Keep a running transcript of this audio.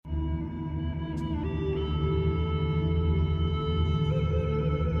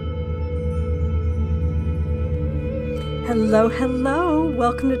Hello, hello.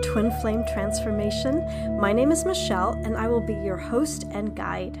 Welcome to Twin Flame Transformation. My name is Michelle, and I will be your host and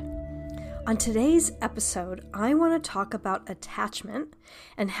guide. On today's episode, I want to talk about attachment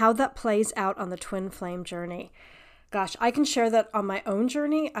and how that plays out on the twin flame journey. Gosh, I can share that on my own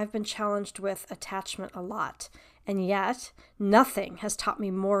journey, I've been challenged with attachment a lot. And yet, nothing has taught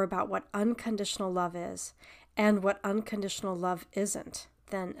me more about what unconditional love is and what unconditional love isn't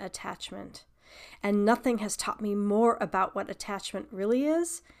than attachment. And nothing has taught me more about what attachment really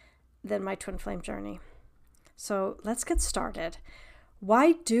is than my twin flame journey. So let's get started.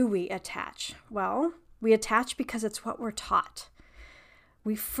 Why do we attach? Well, we attach because it's what we're taught.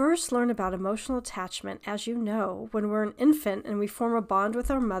 We first learn about emotional attachment, as you know, when we're an infant and we form a bond with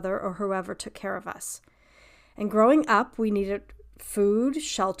our mother or whoever took care of us. And growing up, we needed food,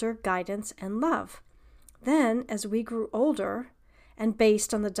 shelter, guidance, and love. Then, as we grew older, and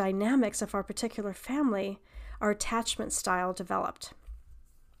based on the dynamics of our particular family, our attachment style developed.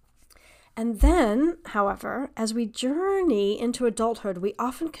 And then, however, as we journey into adulthood, we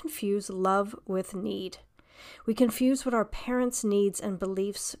often confuse love with need. We confuse what our parents' needs and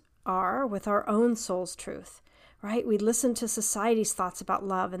beliefs are with our own soul's truth, right? We listen to society's thoughts about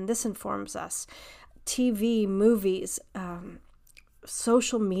love, and this informs us. TV, movies,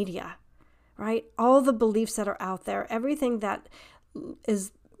 social media, right? All the beliefs that are out there, everything that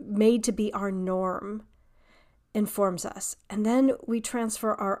is made to be our norm informs us. And then we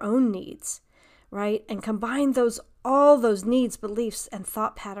transfer our own needs, right? And combine all those needs, beliefs, and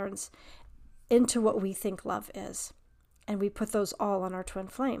thought patterns into what we think love is. And we put those all on our twin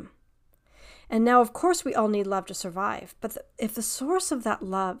flame. And now, of course, we all need love to survive. But if the source of that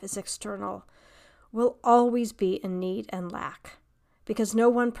love is external, we'll always be in need and lack. Because no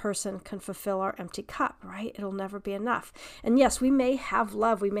one person can fulfill our empty cup, right? It'll never be enough. And yes, we may have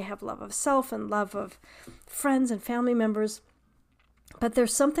love. We may have love of self and love of friends and family members. But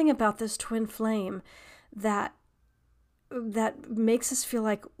there's something about this twin flame that makes us feel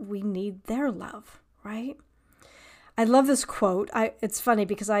like we need their love, right? I love this quote. It's funny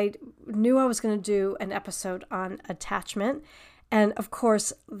because I knew I was going to do an episode on attachment. And of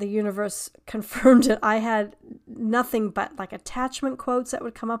course, the universe confirmed it. I had nothing but like attachment quotes that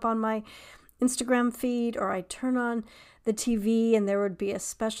would come up on my Instagram feed, or I'd turn on the TV and there would be a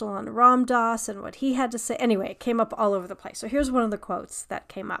special on Ram Dass and what he had to say. Anyway, it came up all over the place. So here's one of the quotes that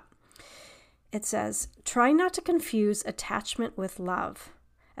came up. It says, "Try not to confuse attachment with love.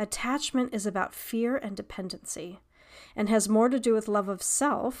 Attachment is about fear and dependency and has more to do with love of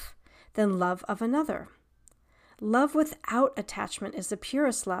self than love of another. Love without attachment is the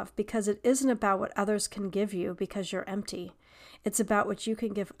purest love because it isn't about what others can give you because you're empty. It's about what you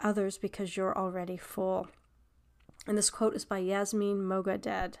can give others because you're already full." And this quote is by Yasmin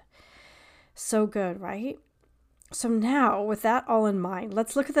Moghadam. So good, right? So now, with that all in mind,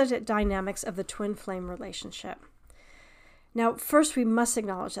 let's look at the dynamics of the twin flame relationship. Now, first, we must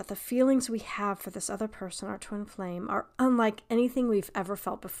acknowledge that the feelings we have for this other person, our twin flame, are unlike anything we've ever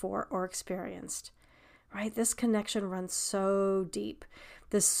felt before or experienced. Right? This connection runs so deep.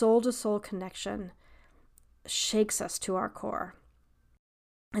 This soul-to-soul connection shakes us to our core.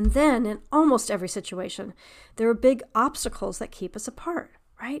 And then in almost every situation, there are big obstacles that keep us apart,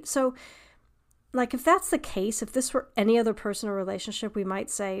 right? So like if that's the case, if this were any other person or relationship, we might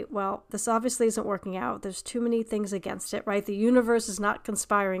say, well, this obviously isn't working out. There's too many things against it, right? The universe is not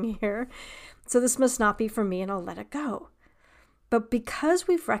conspiring here. So this must not be for me and I'll let it go. But because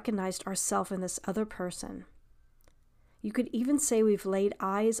we've recognized ourselves in this other person, you could even say we've laid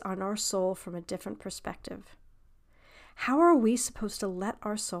eyes on our soul from a different perspective. How are we supposed to let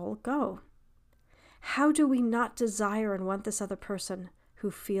our soul go? How do we not desire and want this other person who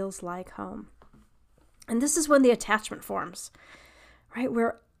feels like home? And this is when the attachment forms, right?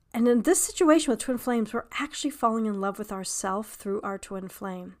 And in this situation with twin flames, we're actually falling in love with ourself through our twin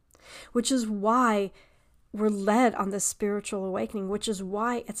flame, which is why we're led on this spiritual awakening, which is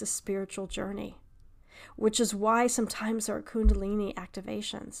why it's a spiritual journey, which is why sometimes there are Kundalini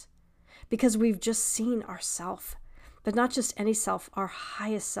activations, because we've just seen ourself, but not just any self, our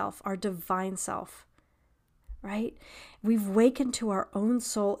highest self, our divine self, right? We've wakened to our own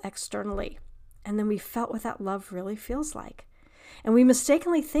soul externally, and then we felt what that love really feels like. And we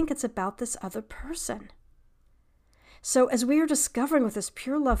mistakenly think it's about this other person. So as we are discovering what this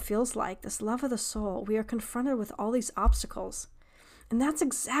pure love feels like, this love of the soul, we are confronted with all these obstacles. And that's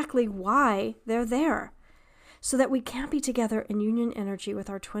exactly why they're there, so that we can't be together in union energy with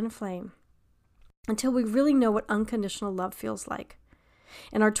our twin flame until we really know what unconditional love feels like.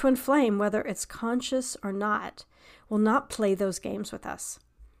 And our twin flame, whether it's conscious or not, will not play those games with us.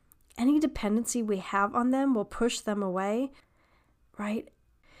 Any dependency we have on them will push them away, right?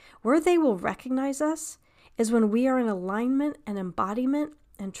 Where they will recognize us is when we are in alignment and embodiment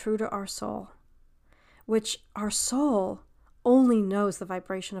and true to our soul, which our soul only knows the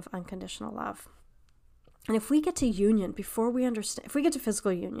vibration of unconditional love. And if we get to union before we understand, if we get to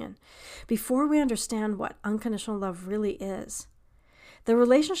physical union, before we understand what unconditional love really is, the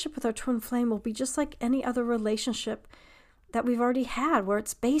relationship with our twin flame will be just like any other relationship that we've already had, where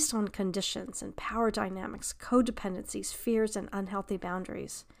it's based on conditions and power dynamics, codependencies, fears, and unhealthy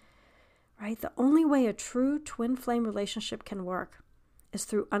boundaries, right? The only way a true twin flame relationship can work is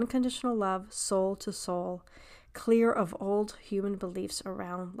through unconditional love, soul to soul, clear of old human beliefs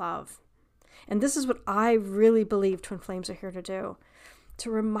around love. And this is what I really believe twin flames are here to do, to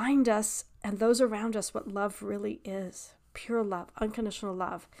remind us and those around us what love really is, pure love, unconditional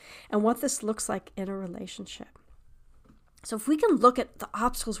love, and what this looks like in a relationship. So if we can look at the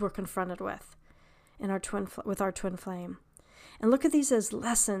obstacles we're confronted with in with our twin flame, and look at these as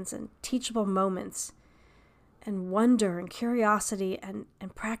lessons and teachable moments, and wonder and curiosity and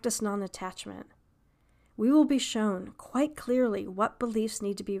practice non-attachment, we will be shown quite clearly what beliefs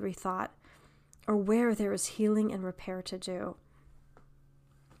need to be rethought or where there is healing and repair to do.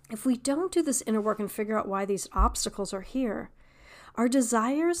 If we don't do this inner work and figure out why these obstacles are here, our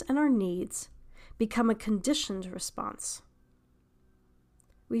desires and our needs become a conditioned response.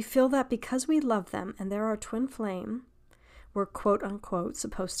 We feel that because we love them and they're our twin flame, we're quote unquote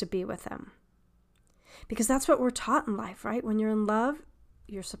supposed to be with them. Because that's what we're taught in life, right? When you're in love,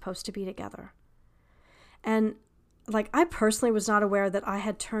 you're supposed to be together. And I personally was not aware that I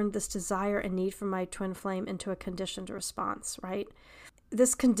had turned this desire and need for my twin flame into a conditioned response, right?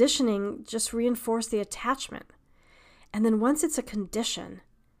 This conditioning just reinforced the attachment. And then once it's a condition,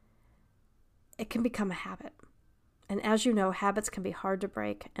 it can become a habit. And as you know, habits can be hard to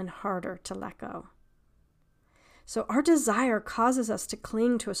break and harder to let go. So our desire causes us to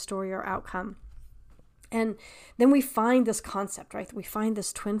cling to a story or outcome. And then we find this concept, right? We find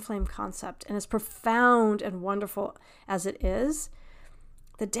this twin flame concept, and as profound and wonderful as it is,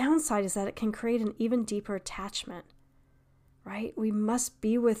 the downside is that it can create an even deeper attachment, right? We must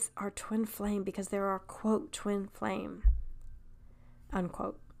be with our twin flame because they're our, quote, twin flame,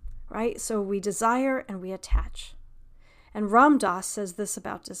 unquote, right? So we desire and we attach. And Ram Dass says this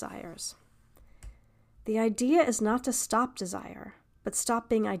about desires. The idea is not to stop desire, but stop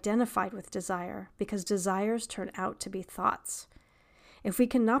being identified with desire, because desires turn out to be thoughts. If we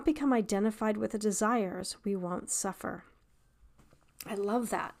cannot become identified with the desires, we won't suffer. I love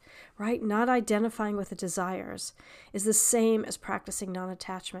that, right? Not identifying with the desires is the same as practicing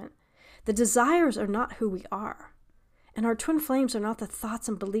non-attachment. The desires are not who we are, and our twin flames are not the thoughts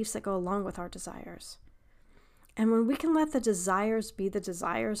and beliefs that go along with our desires. And when we can let the desires be the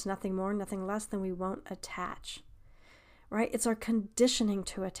desires, nothing more, nothing less, then we won't attach. Right? It's our conditioning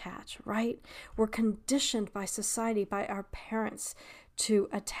to attach, right? We're conditioned by society, by our parents to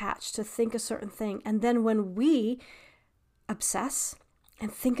attach, to think a certain thing. And then when we obsess and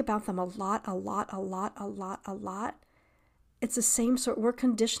think about them a lot, it's the same sort. We're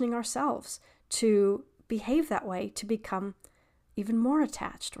conditioning ourselves to behave that way, to become even more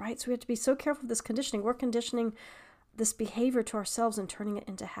attached, right? So we have to be so careful of this conditioning. We're conditioning this behavior to ourselves and turning it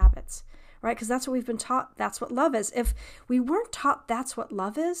into habits. Right? Because that's what we've been taught. That's what love is. If we weren't taught that's what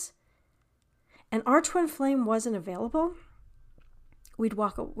love is, and our twin flame wasn't available, we'd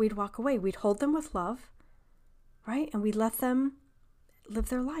walk away. We'd hold them with love, right? And we'd let them live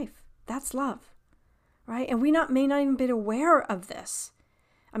their life. That's love, right? And we may not even be aware of this.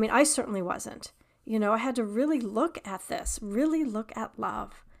 I mean, I certainly wasn't. I had to really look at this, really look at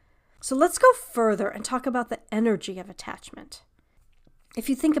love. So let's go further and talk about the energy of attachment. If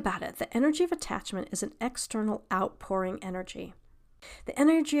you think about it, the energy of attachment is an external outpouring energy. The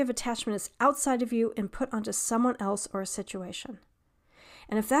energy of attachment is outside of you and put onto someone else or a situation.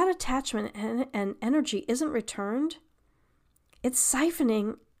 And if that attachment and energy isn't returned, it's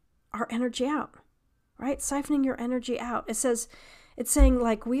siphoning our energy out, right? Siphoning your energy out. It's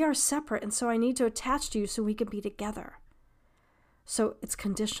saying we are separate, and so I need to attach to you so we can be together. So it's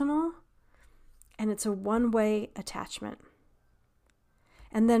conditional, and it's a one-way attachment.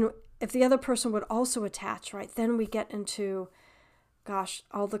 And then if the other person would also attach, right, then we get into,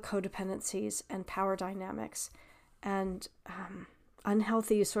 all the codependencies and power dynamics and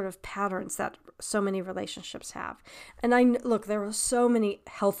unhealthy sort of patterns that so many relationships have. And there are so many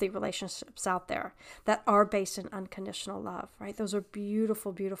healthy relationships out there that are based in unconditional love, right? Those are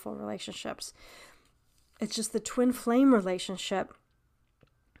beautiful, beautiful relationships. It's just the twin flame relationship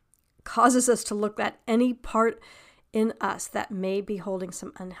causes us to look at any part in us that may be holding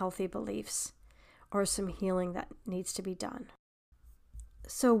some unhealthy beliefs or some healing that needs to be done.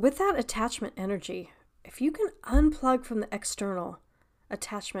 So with that attachment energy, if you can unplug from the external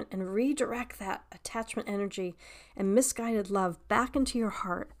attachment and redirect that attachment energy and misguided love back into your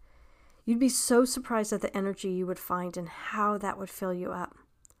heart, you'd be so surprised at the energy you would find and how that would fill you up.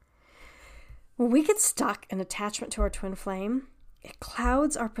 When we get stuck in attachment to our twin flame, it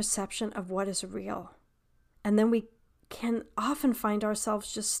clouds our perception of what is real. And then we can often find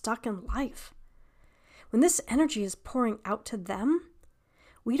ourselves just stuck in life. When this energy is pouring out to them,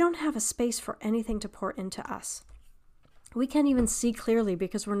 we don't have a space for anything to pour into us. We can't even see clearly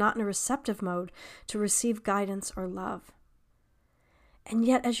because we're not in a receptive mode to receive guidance or love. And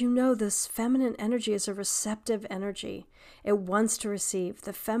yet, as you know, this feminine energy is a receptive energy. It wants to receive.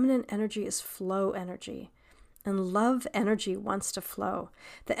 The feminine energy is flow energy. And love energy wants to flow.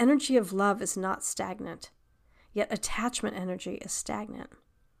 The energy of love is not stagnant. Yet attachment energy is stagnant.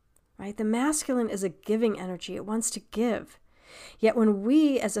 Right? The masculine is a giving energy. It wants to give. Yet when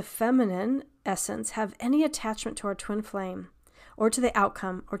we, as a feminine essence, have any attachment to our twin flame, or to the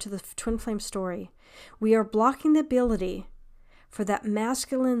outcome, or to the twin flame story, we are blocking the ability for that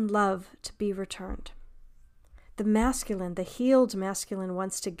masculine love to be returned. The masculine, the healed masculine,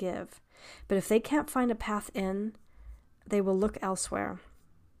 wants to give. But if they can't find a path in, they will look elsewhere.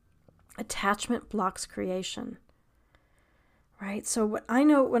 Attachment blocks creation. Right? So what I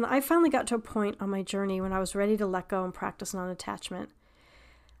know, when I finally got to a point on my journey when I was ready to let go and practice non-attachment,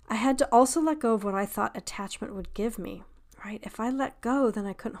 I had to also let go of what I thought attachment would give me. Right? If I let go, then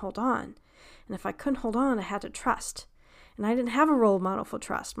I couldn't hold on. And if I couldn't hold on, I had to trust. And I didn't have a role model for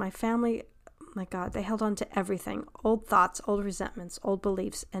trust. My family, my God, they held on to everything. Old thoughts, old resentments, old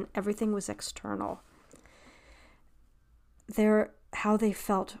beliefs, and everything was external. How they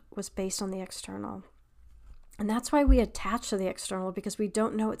felt was based on the external. And that's why we attach to the external, because we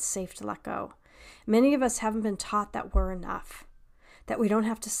don't know it's safe to let go. Many of us haven't been taught that we're enough, that we don't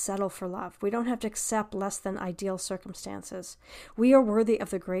have to settle for love. We don't have to accept less than ideal circumstances. We are worthy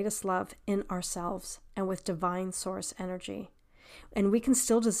of the greatest love in ourselves and with divine source energy. And we can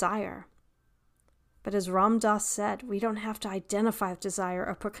still desire. But as Ram Dass said, we don't have to identify with desire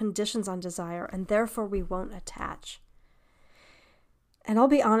or put conditions on desire, and therefore we won't attach. And I'll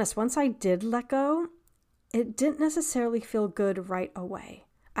be honest, once I did let go, it didn't necessarily feel good right away.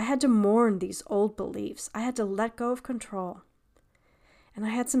 I had to mourn these old beliefs. I had to let go of control. And I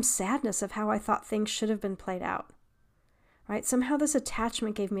had some sadness of how I thought things should have been played out. Right? Somehow this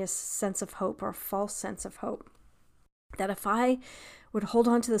attachment gave me a sense of hope, or a false sense of hope. That if I would hold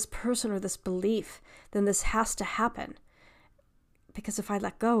on to this person or this belief, then this has to happen. Because if I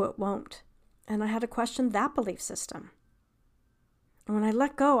let go, it won't. And I had to question that belief system. And when I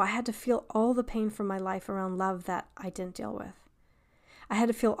let go, I had to feel all the pain from my life around love that I didn't deal with. I had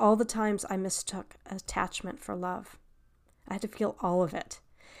to feel all the times I mistook attachment for love. I had to feel all of it.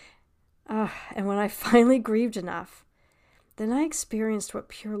 And when I finally grieved enough, then I experienced what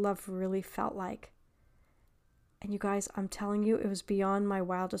pure love really felt like. And you guys, I'm telling you, it was beyond my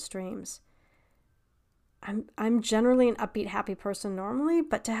wildest dreams. I'm generally an upbeat, happy person normally,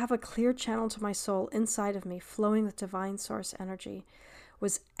 but to have a clear channel to my soul inside of me flowing with divine source energy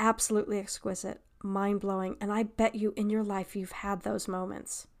was absolutely exquisite, mind-blowing, and I bet you in your life you've had those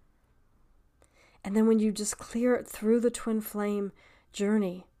moments. And then when you just clear it through the twin flame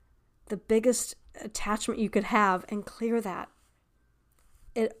journey, the biggest attachment you could have, and clear that,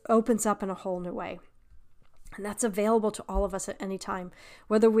 it opens up in a whole new way. And that's available to all of us at any time,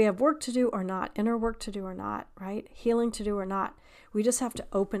 whether we have work to do or not, inner work to do or not, right? Healing to do or not. We just have to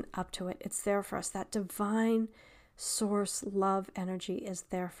open up to it. It's there for us. That divine source love energy is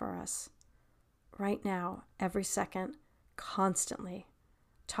there for us right now, every second, constantly.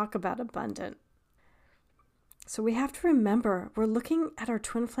 Talk about abundant. So we have to remember, we're looking at our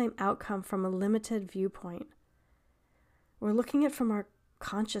twin flame outcome from a limited viewpoint. We're looking at it from our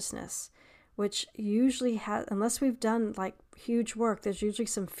consciousness, which usually has, unless we've done like huge work, there's usually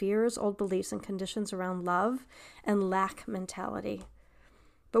some fears, old beliefs, and conditions around love and lack mentality.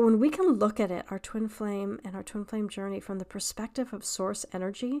 But when we can look at it, our twin flame and our twin flame journey from the perspective of source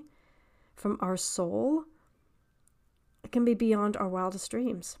energy, from our soul, it can be beyond our wildest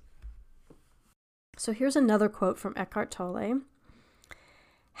dreams. So here's another quote from Eckhart Tolle.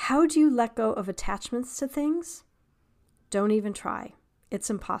 How do you let go of attachments to things? Don't even try. It's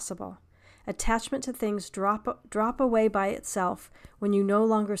impossible. Attachment to things drop away by itself when you no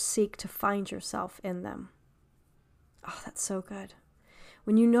longer seek to find yourself in them. Oh, that's so good.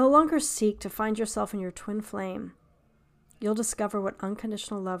 When you no longer seek to find yourself in your twin flame, you'll discover what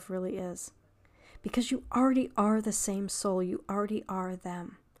unconditional love really is. because you already are the same soul. You already are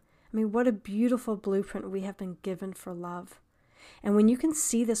them. I mean, what a beautiful blueprint we have been given for love. And when you can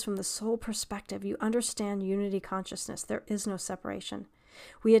see this from the soul perspective, you understand unity consciousness. There is no separation.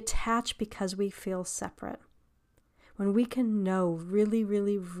 We attach because we feel separate. When we can know, really,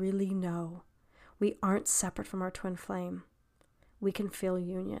 really, really know, we aren't separate from our twin flame, we can feel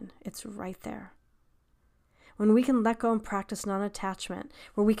union. It's right there. When we can let go and practice non-attachment,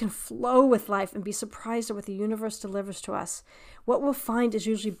 where we can flow with life and be surprised at what the universe delivers to us, what we'll find is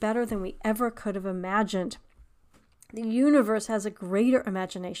usually better than we ever could have imagined. The universe has a greater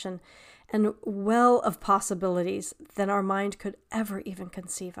imagination and well of possibilities than our mind could ever even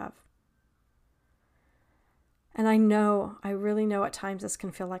conceive of. And I really know at times this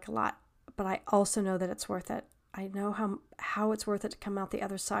can feel like a lot, but I also know that it's worth it. I know how it's worth it to come out the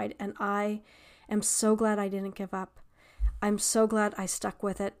other side, and I am so glad I didn't give up. I'm so glad I stuck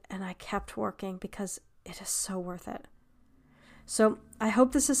with it and I kept working because it is so worth it. So I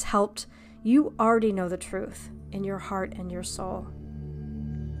hope this has helped. You already know the truth in your heart and your soul.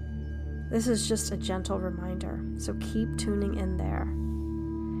 This is just a gentle reminder, so keep tuning in there.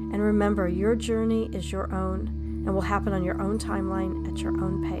 And remember, your journey is your own and will happen on your own timeline at your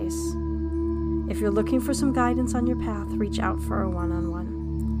own pace. If you're looking for some guidance on your path, reach out for a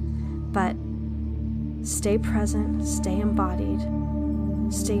one-on-one. But stay present, stay embodied,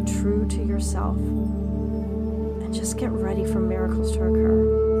 stay true to yourself, and just get ready for miracles to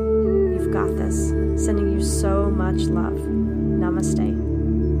occur. You've got this. Sending you so much love. Namaste.